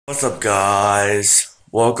What's up, guys?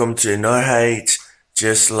 Welcome to No Hate,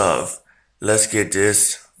 Just Love. Let's get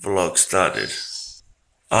this vlog started.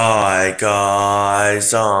 Alright,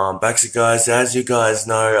 guys. Back to guys. As you guys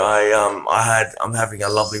know, I'm having a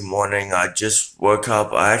lovely morning. I just woke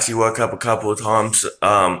up. I actually woke up a couple of times.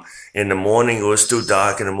 In the morning. It was still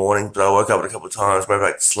dark in the morning, but I woke up a couple of times. Went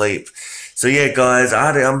back to sleep. So yeah, guys,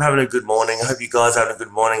 I'm having a good morning. I hope you guys are having a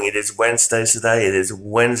good morning. It is Wednesday today. It is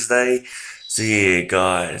Wednesday. So yeah,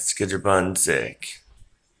 guys, get your buns sick.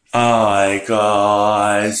 Alright,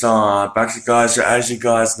 guys, back to guys. So as you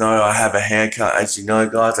guys know, I have a haircut. As you know,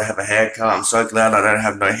 guys, I have a haircut. I'm so glad I don't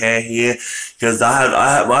have no hair here, because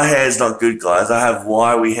my hair is not good, guys. I have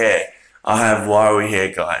wiry hair. I have wiry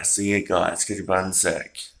hair, guys. So yeah, guys, get your buns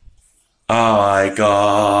sick. Alright,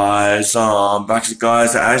 guys, back to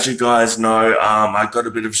guys. So as you guys know, I got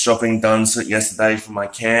a bit of shopping done yesterday for my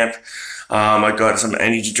camp. I got some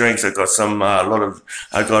energy drinks. I got I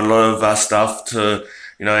got a lot of stuff to,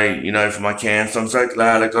 for my camp. So I'm so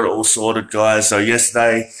glad I got it all sorted, guys. So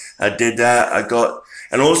yesterday I did that.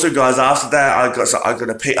 And also, guys, after that,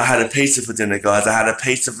 I had a pizza for dinner, guys. I had a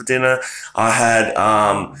pizza for dinner.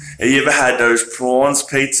 Have you ever had those prawns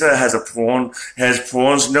pizza? It has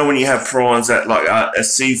prawns. You know when you have prawns a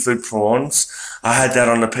seafood prawns? I had that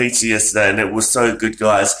on the pizza yesterday, and it was so good,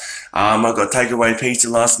 guys. I got takeaway pizza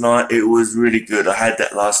last night. It was really good. I had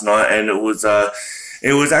that last night, and it was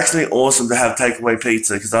actually awesome to have takeaway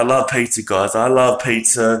pizza, because I love pizza, guys. I love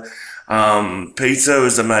pizza. Pizza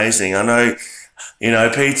is amazing. I know,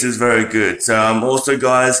 pizza is very good. So, also,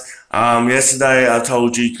 guys, yesterday I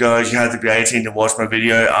told you guys you had to be 18 to watch my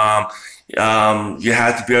video. You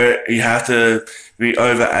have to be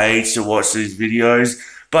over age to watch these videos.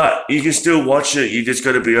 But you can still watch it. You just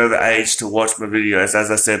got to be over age to watch my videos. As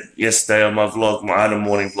I said yesterday on my vlog, my other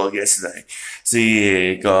morning vlog yesterday. So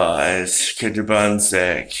yeah, guys, get your buns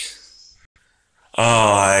sick.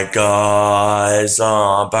 Alright, guys.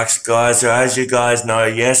 Back to guys. So as you guys know,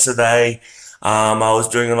 yesterday, I was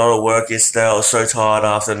doing a lot of work yesterday. I was so tired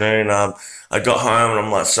afternoon. I got home and I'm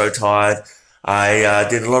like so tired. I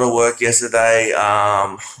did a lot of work yesterday.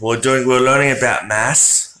 We were learning about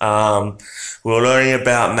maths. We were learning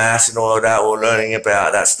about maths and all of that. We were learning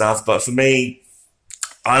about that stuff. But for me,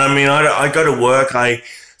 I go to work.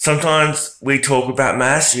 Sometimes we talk about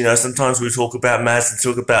maths. Sometimes we talk about maths and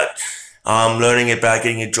talk about learning about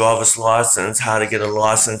getting a driver's license, how to get a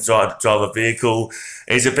license, drive a vehicle.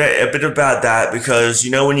 It's a bit about that, because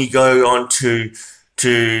when you go on to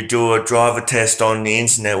do a driver test on the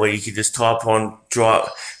internet, where you can just type on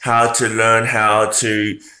how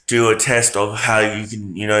to do a test of how you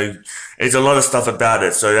can, there's a lot of stuff about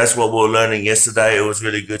it. So that's what we were learning yesterday. It was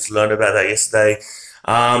really good to learn about that yesterday.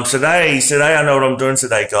 Today I know what I'm doing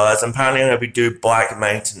today, guys. Apparently I'm going to be doing bike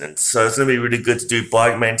maintenance. So it's going to be really good to do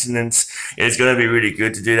bike maintenance. It's going to be really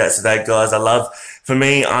good to do that today, guys. For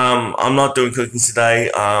me, I'm not doing cooking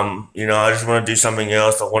today. I just want to do something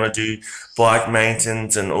else. I want to do bike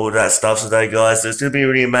maintenance and all that stuff today, guys. So it's going to be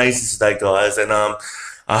really amazing today, guys. And,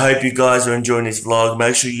 I hope you guys are enjoying this vlog.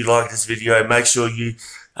 Make sure you like this video. Make sure you,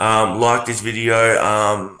 like this video.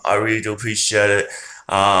 I really do appreciate it.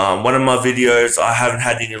 One of my videos, I haven't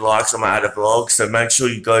had any likes on my other vlogs, so make sure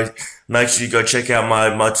you go check out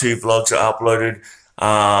my two vlogs that I uploaded,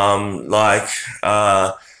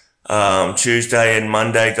 Tuesday and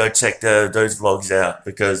Monday. Go check those vlogs out,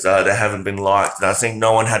 because they haven't been liked. And I think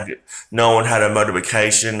no one had a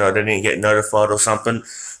notification, or they didn't get notified or something.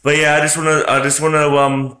 But yeah, I just want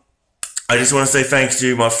to say thanks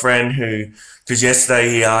to my friend because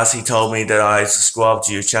yesterday he told me that I subscribed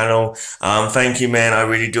to your channel. Thank you, man. I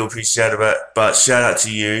really do appreciate it. But shout out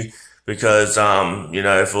to you, because when you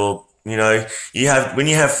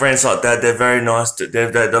have friends like that, they're very nice. They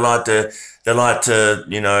like to,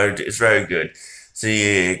 it's very good. So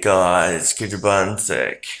yeah, guys, get your buns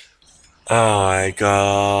sick. Alright,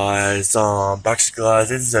 guys, back to guys.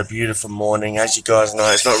 This is a beautiful morning. As you guys know,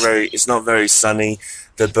 it's not very sunny.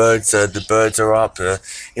 The birds are up. The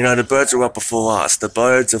birds are up before us. The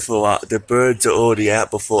birds are already out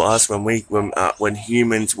before us when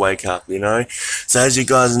humans wake up. So as you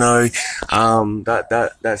guys know,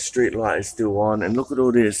 that street light is still on, and look at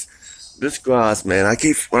all this. This grass, man.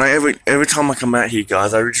 Every time I come out here,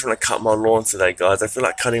 guys, I just want to cut my lawn today, guys. I feel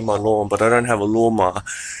like cutting my lawn, but I don't have a lawnmower,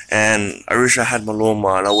 and I wish I had my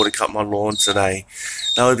lawnmower and I would have cut my lawn today.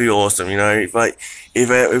 That would be awesome,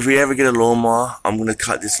 If we ever get a lawnmower, I'm gonna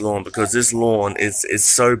cut this lawn, because this lawn is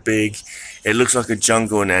so big, it looks like a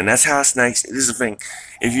jungle in there. And that's how snakes. This is the thing.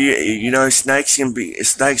 If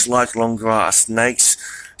snakes like long grass.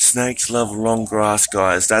 snakes love long grass,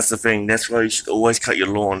 guys. That's the thing. That's why you should always cut your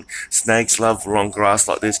lawn. Snakes love long grass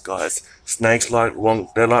like this, guys. Snakes they like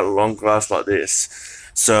long grass like this.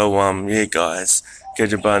 So, yeah, guys,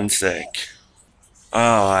 get your bun sick.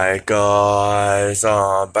 Alright guys,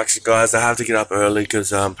 guys, I have to get up early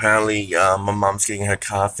because apparently my mum's getting her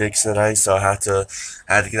car fixed today, so I had to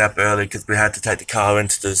get up early because we had to take the car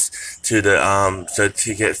into so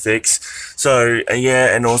to get fixed. So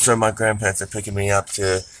yeah, and also my grandparents are picking me up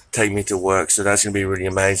to take me to work, so that's gonna be really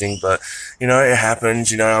amazing. But you know, it happens.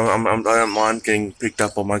 You know, I don't mind getting picked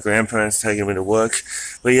up by my grandparents taking me to work.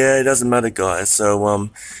 But yeah, it doesn't matter, guys. So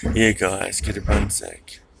yeah, guys, get your bun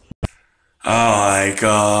sick. Alright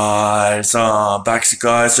guys, back to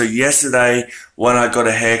guys. So yesterday when I got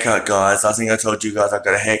a haircut, guys, I think I told you guys I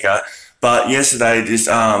got a haircut. But yesterday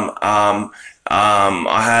I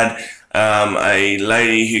had a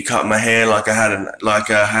lady who cut my hair. I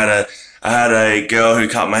had a girl who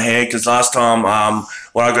cut my hair because last time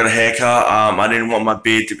when I got a haircut, I didn't want my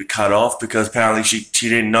beard to be cut off because apparently she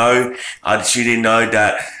didn't know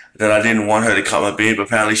that I didn't want her to cut my beard, but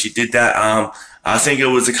apparently she did that. I think it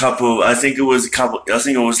was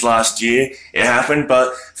last year it happened,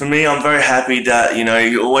 but for me, I'm very happy that, you know,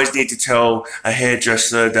 you always need to tell a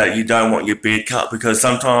hairdresser that you don't want your beard cut because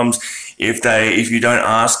sometimes if you don't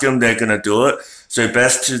ask them, they're gonna do it. So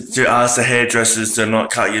best to ask the hairdressers to not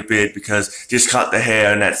cut your beard because just cut the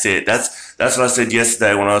hair and that's it. That's what I said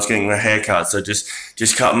yesterday when I was getting my haircut. So just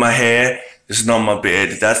cut my hair. This is not my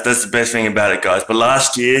beard. That's the best thing about it, guys. But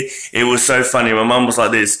last year, it was so funny. My mum was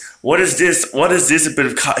like this, what is this? What is this? A bit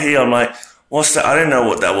of cut here. I'm like, what's that? I didn't know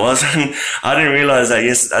what that was. And I didn't realize that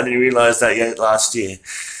yet last year.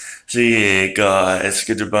 So yeah, guys,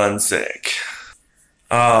 get your bun sick.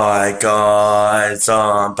 Alright guys,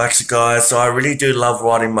 back to guys. So I really do love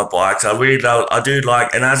riding my bikes. I do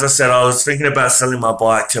like, and as I said, I was thinking about selling my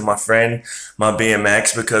bike to my friend, my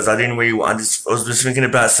BMX, because I was just thinking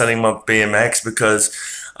about selling my BMX because,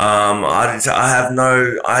 I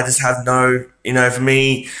just have no, you know, for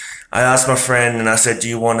me, I asked my friend and I said, do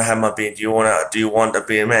you want a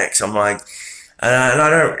BMX? I'm like, and I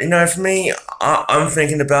don't, you know, for me, I'm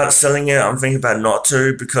thinking about selling it. I'm thinking about not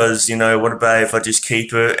to because, you know, what about if I just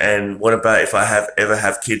keep it and what about if I ever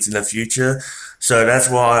have kids in the future? So that's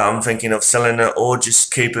why I'm thinking of selling it or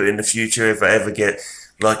just keep it in the future if I ever get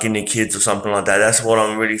like any kids or something like that. That's what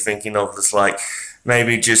I'm really thinking of. It's like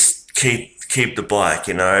maybe just keep the bike,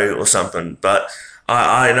 you know, or something. But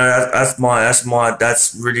I know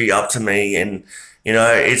that's really up to me. And, you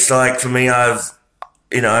know, it's like for me,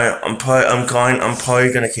 I'm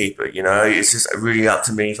probably gonna keep it. You know, it's just really up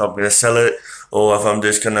to me if I'm gonna sell it or if I'm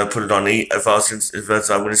just gonna put it on. I'm just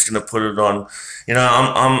gonna put it on. You know,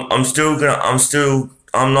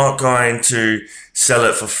 I'm not going to sell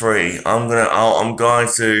it for free. If I'm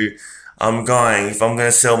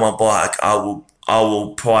gonna sell my bike, I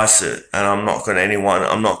will price it, and I'm not giving anyone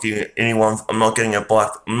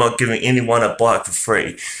a bike for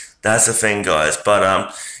free. That's the thing, guys.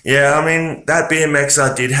 But yeah, I mean that BMX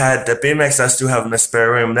I still have in the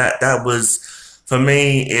spare room. That was for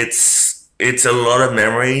me. It's a lot of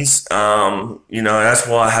memories. You know, that's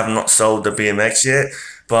why I have not sold the BMX yet.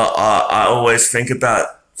 But I always thinking about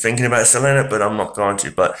selling it, but I'm not going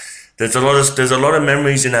to. But there's a lot of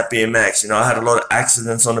memories in that BMX. You know, I had a lot of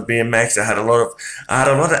accidents on the BMX. I had a lot of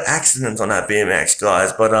accidents on that BMX,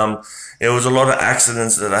 guys. But it was a lot of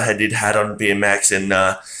accidents that I had on BMX, and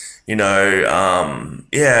you know,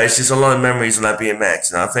 yeah, it's just a lot of memories on that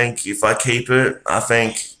BMX. And I think if I keep it, I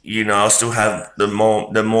think, you know, I'll still have the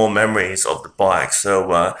more memories of the bike.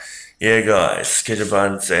 So yeah, guys, get your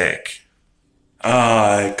bun sick.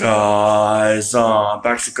 Alright, guys,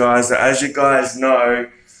 back to guys. As you guys know.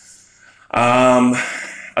 Here's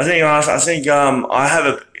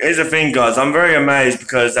the thing, guys. I'm very amazed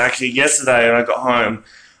because actually yesterday when I got home,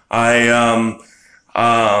 I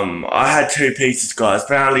had two pizzas, guys.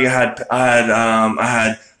 Apparently I had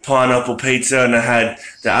pineapple pizza and I had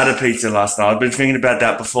the other pizza last night. I've been thinking about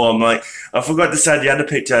that before. I'm like, I forgot to say the other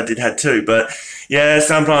pizza I did had two, but yeah,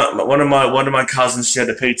 sometimes one of my cousins shared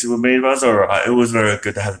a pizza with me, but it was alright. It was very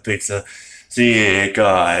good to have a pizza. So yeah,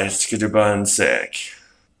 guys, get your bun sick.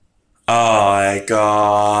 Alright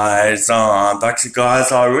guys, back to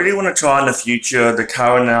guys. I really want to try in the future the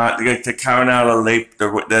Carinara Leap,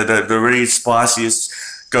 the really spiciest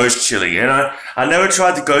ghost chili. You know, I never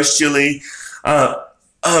tried the ghost chili. Guys,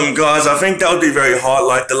 I think that would be very hot.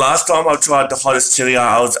 Like the last time I tried the hottest chili,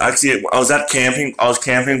 I was camping. I was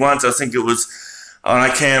camping once. I think it was when I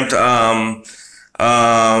camped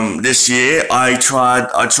this year. I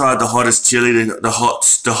tried the hottest chili, the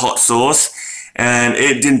hot sauce. and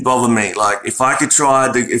it didn't bother me. Like if I could try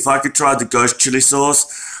the ghost chili sauce,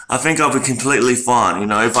 I think I'll be completely fine. You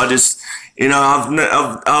know, if I just, you know,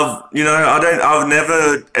 you know, I've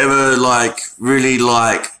never ever like really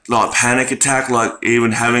like panic attack, like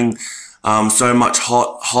even having so much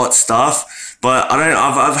hot stuff. But I don't.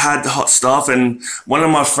 I've had the hot stuff, and one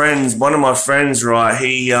of my friends, right?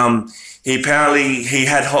 He apparently he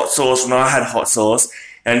had hot sauce when I had hot sauce,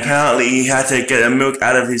 and apparently he had to get a milk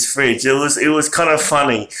out of his fridge. It was kind of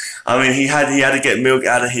funny. I mean, he had to get milk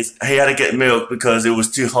out of he had to get milk because it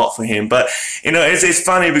was too hot for him. But you know, it's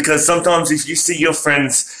funny because sometimes if you see your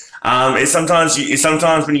friends, sometimes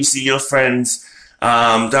when you see your friends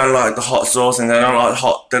don't like the hot sauce and they don't like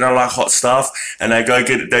hot stuff, and they go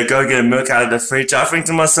get a milk out of the fridge. I think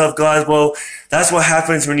to myself, guys, well, that's what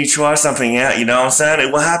happens when you try something out. You know what I'm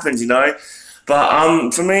saying? What happens, you know?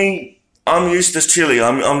 But for me, I'm used to chili.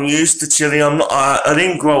 I'm used to chili. I'm not. I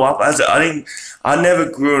didn't grow up as I never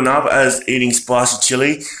grew up as eating spicy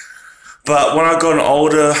chili. But when I got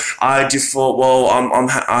older, I just thought, well,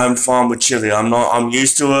 I'm fine with chili. I'm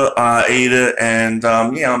used to it. I eat it, and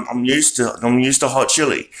yeah, I'm used to hot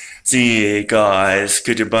chili. So yeah, guys,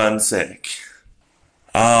 get your bun sick.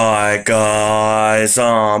 Alright, guys.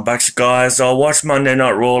 Back to guys. I watched Monday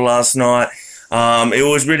Night Raw last night. It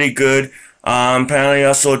was really good. Apparently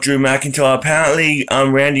I saw Drew McIntyre. Apparently,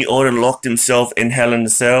 Randy Orton locked himself in Hell in a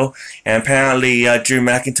Cell, and apparently, Drew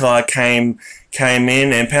McIntyre came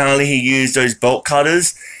in, and apparently he used those bolt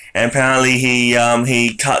cutters, and apparently he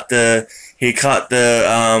cut that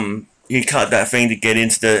thing to get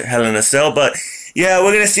into the Hell in a Cell. But yeah,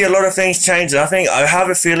 we're gonna see a lot of things change. I have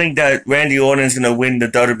a feeling that Randy Orton is gonna win the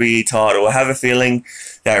WWE title. I have a feeling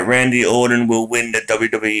that Randy Orton will win the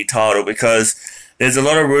WWE title because there's a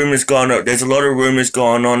lot of rumors going on. There's a lot of rumors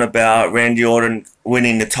going on about Randy Orton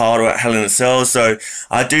winning the title at Hell in a Cell. So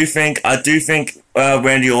I do think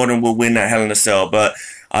Randy Orton will win that Hell in a Cell, but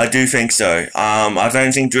I do think so. I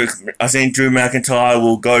think Drew McIntyre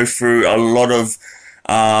will go through a lot of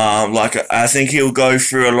I think he'll go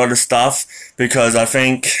through a lot of stuff because I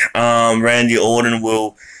think Randy Orton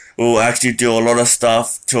will actually do a lot of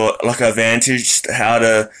stuff to like advantage how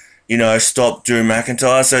to, you know, stop Drew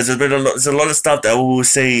McIntyre. So there's a lot of stuff that we will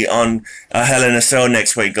see on Hell in a Cell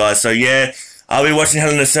next week, guys. So yeah, I'll be watching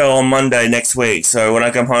Hell in a Cell on Monday next week. So when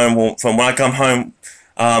I come home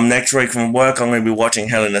next week from work, I'm going to be watching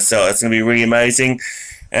Hell in a Cell. It's going to be really amazing.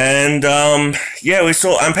 And yeah,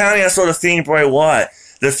 apparently I saw the Fiend Bray Wyatt.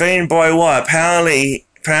 The Fiend Bray Wyatt. Apparently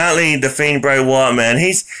the Fiend Bray Wyatt, man.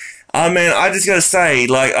 I just gotta say,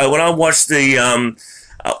 like when I watched the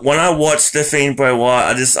Fiend Bray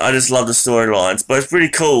Wyatt, I just love the storylines. But it's pretty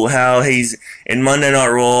cool how he's in Monday Night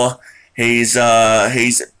Raw. He's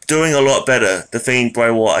doing a lot better. The Fiend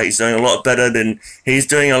Bray Wyatt. He's doing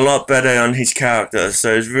a lot better on his character.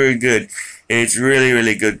 So it's really good. It's really,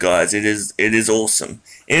 really good, guys. It is awesome.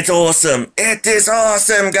 It's awesome. It is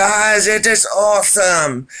awesome, guys. It is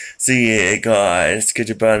awesome. So yeah, guys, get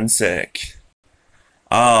your bun sick.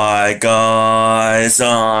 Alright, guys.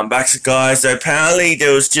 Back to guys. So apparently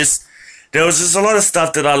there was just a lot of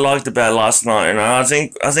stuff that I liked about last night. You know, I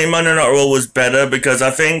think Monday Night Raw was better because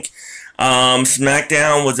I think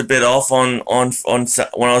SmackDown was a bit off on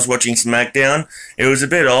when I was watching SmackDown. It was a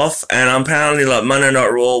bit off, and apparently like Monday Night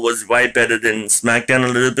Raw was way better than SmackDown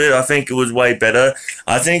a little bit. I think it was way better.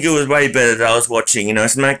 That I was watching. You know,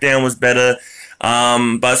 SmackDown was better.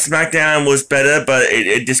 But SmackDown was better, but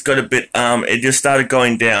it just got a bit, it just started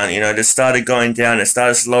going down, you know, it started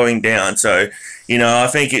slowing down, so, you know, I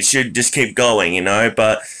think it should just keep going, you know,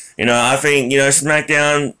 but, you know, I think, you know,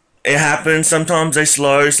 SmackDown, it happens, sometimes they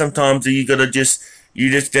slow, sometimes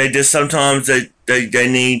sometimes they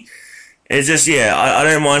need, it's just, yeah, I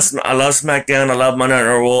don't mind, I love SmackDown, I love Monday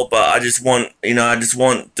Night Raw, but I just want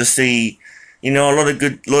to see, you know, a lot of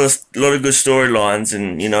good storylines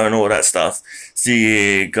and, you know, and all that stuff.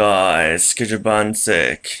 See you guys. Get your bun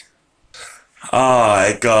sick.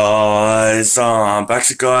 Alright, guys. Back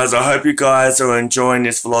to guys. I hope you guys are enjoying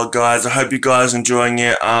this vlog, guys. I hope you guys are enjoying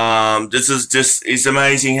it. It's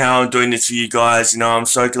amazing how I'm doing this for you guys. You know, I'm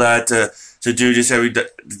so glad to do this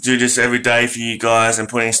every day for you guys and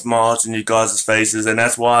putting smiles on you guys' faces, and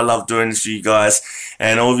that's why I love doing this for you guys.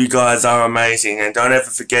 And all of you guys are amazing, and don't ever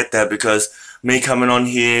forget that, because me coming on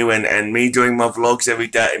here and me doing my vlogs every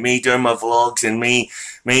day, and me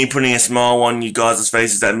putting a smile on you guys'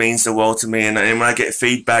 faces, that means the world to me. And when I get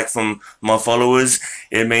feedback from my followers,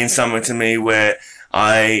 it means something to me when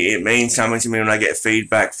I get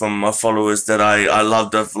feedback from my followers that I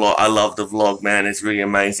love the vlog, man. It's really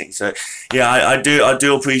amazing. So yeah, I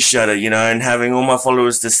do appreciate it, you know, and having all my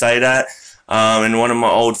followers to say that, in one of my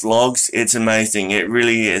old vlogs. It's amazing. It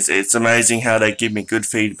really is. It's amazing how they give me good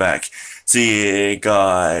feedback. See you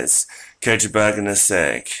guys. Catch you back in a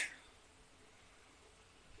sec.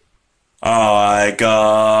 Alright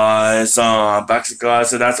guys, back to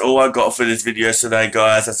guys, so that's all I got for this video today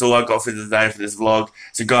guys, that's all I got for today for this vlog.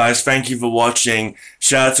 So guys, thank you for watching,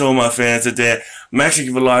 shout out to all my fans out there, make sure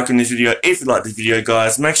you give a like on this video if you like this video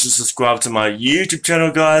guys, make sure to subscribe to my YouTube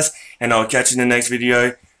channel guys, and I'll catch you in the next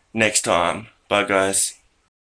video next time. Bye guys.